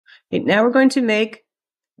Okay, now we're going to make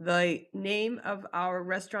the name of our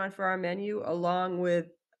restaurant for our menu along with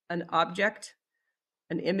an object,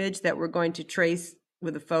 an image that we're going to trace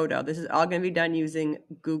with a photo. This is all going to be done using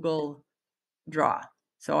Google Draw.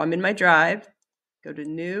 So I'm in my Drive, go to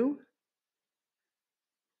New,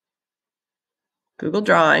 Google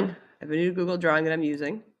Drawing. I have a new Google Drawing that I'm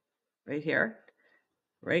using right here,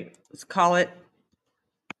 right? Let's call it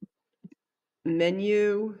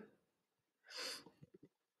Menu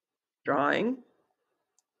Drawing.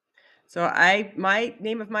 So my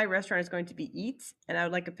name of my restaurant is going to be Eats, and I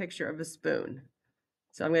would like a picture of a spoon.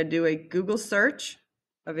 So I'm going to do a Google search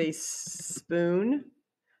of a spoon.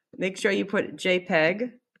 Make sure you put JPEG.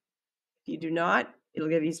 If you do not, it'll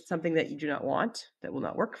give you something that you do not want. That will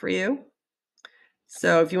not work for you.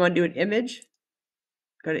 So if you want to do an image,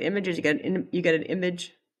 go to images, you get an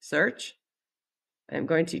image search. I'm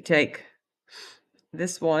going to take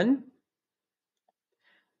this one,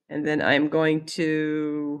 and then I'm going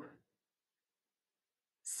to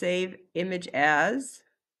save image as.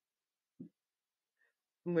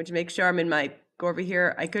 I'm going to make sure I'm in my, go over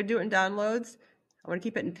here. I could do it in downloads. I want to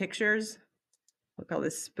keep it in pictures. We'll call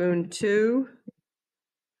this spoon 2.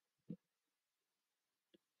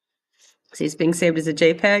 See, it's being saved as a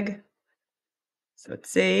JPEG. So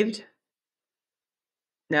it's saved.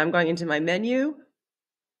 Now I'm going into my menu,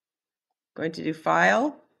 going to do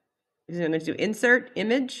File. I'm going to do Insert,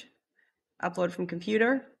 Image, Upload from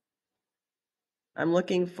Computer. I'm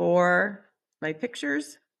looking for my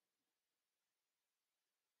pictures.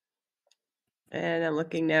 And I'm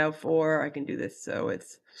looking now for, I can do this, so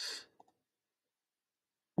it's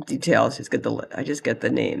details. I just get the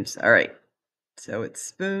names. All right. So it's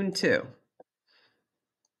spoon 2.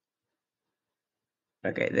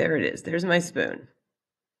 Okay, there it is. There's my spoon.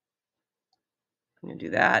 I'm going to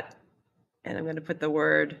do that. And I'm going to put the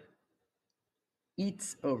word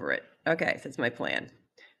eats over it. Okay, so that's my plan.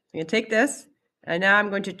 I'm going to take this, and now I'm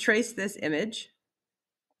going to trace this image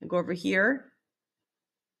and go over here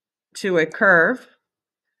to a curve.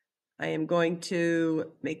 I am going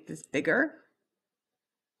to make this bigger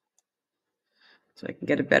so I can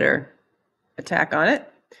get a better attack on it.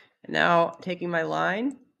 And now taking my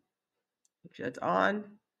line, make sure that's on,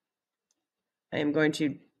 I am going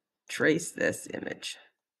to trace this image.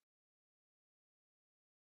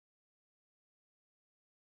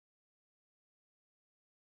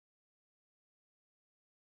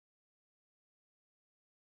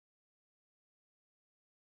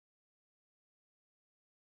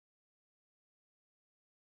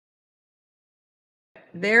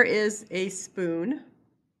 There is a spoon,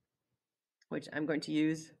 which I'm going to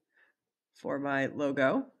use for my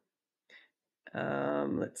logo.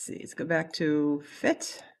 Let's see, let's go back to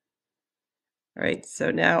fit. All right,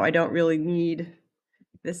 so now I don't really need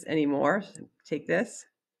this anymore. So take this,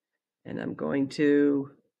 and I'm going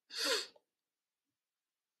to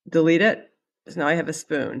delete it. So now I have a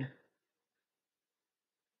spoon.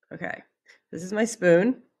 Okay, this is my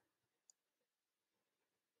spoon.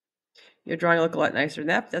 Your drawing will look a lot nicer than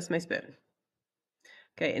that, but that's my spoon.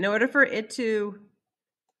 Okay, in order for it to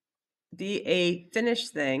be a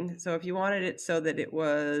finished thing, so if you wanted it so that it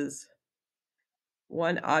was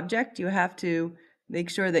one object, you have to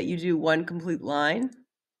make sure that you do one complete line.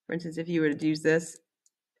 For instance, if you were to use this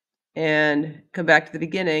and come back to the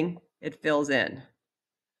beginning, it fills in,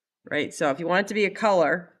 right? So if you want it to be a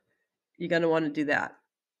color, you're going to want to do that.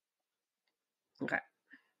 Okay.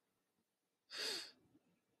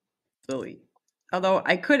 Delete. Although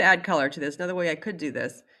I could add color to this. Another way I could do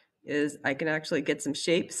this is I can actually get some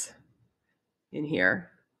shapes in here,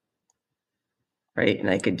 right? And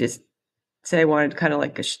I could just say I wanted kind of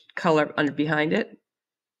like a color under behind it,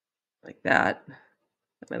 like that.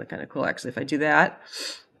 That might look kind of cool actually if I do that.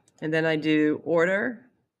 And then I do order,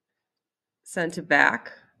 send to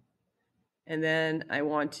back. And then I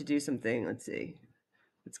want to do something, let's see.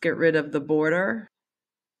 Let's get rid of the border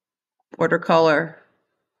color.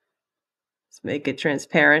 Let's make it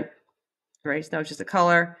transparent, right? So now it's just a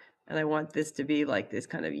color, and I want this to be like this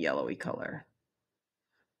kind of yellowy color.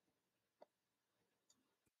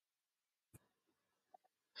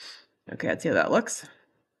 Okay, let's see how that looks.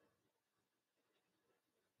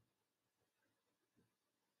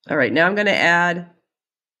 All right, now I'm going to add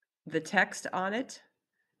the text on it.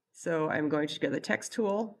 So I'm going to go to the text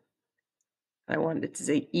tool. I want it to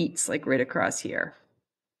say eats like right across here.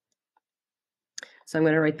 So I'm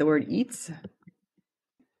going to write the word eats.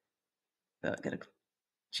 I'm going to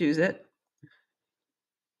choose it.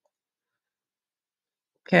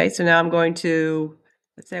 Okay, so now I'm going to,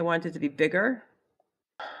 let's say I want it to be bigger.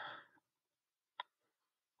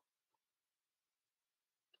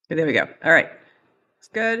 There we go. All right.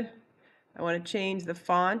 good. I want to change the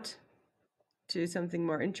font to something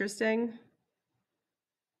more interesting.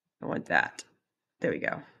 I want that. There we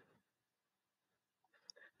go.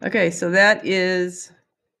 Okay, so that is,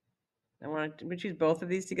 I want to choose both of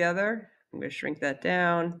these together. I'm going to shrink that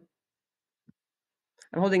down.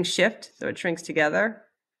 I'm holding shift so it shrinks together.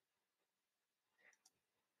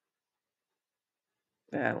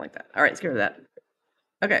 I don't like that. All right, let's get rid of that.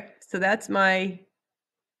 Okay, so that's my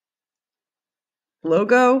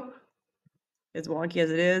logo, as wonky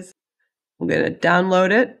as it is. I'm going to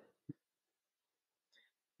download it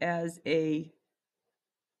as a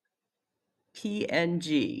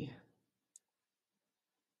PNG.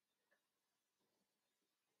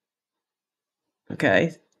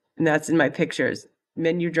 Okay, and that's in my pictures.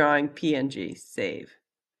 Menu drawing PNG, save.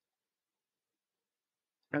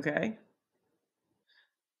 Okay.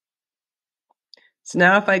 So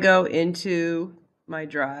now if I go into my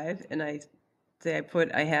drive and I say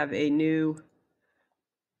I have a new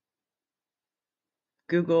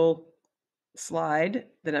Google slide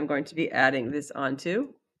that I'm going to be adding this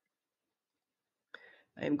onto.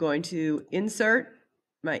 I'm going to insert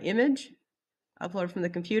my image, upload from the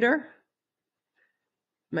computer,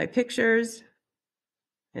 my pictures,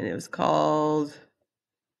 and it was called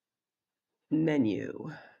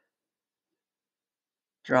menu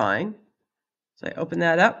drawing. So I open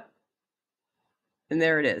that up and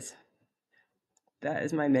there it is. That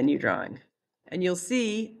is my menu drawing. And you'll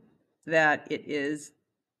see that it is,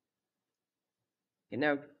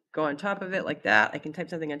 go on top of it like that. I can type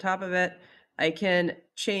something on top of it. I can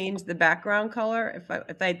change the background color.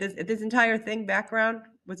 If this entire thing background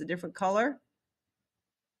was a different color,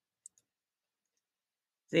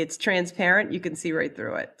 see, it's transparent, you can see right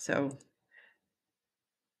through it. So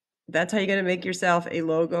that's how you're going to make yourself a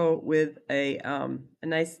logo with a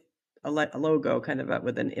nice logo kind of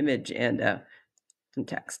with an image and some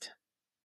text.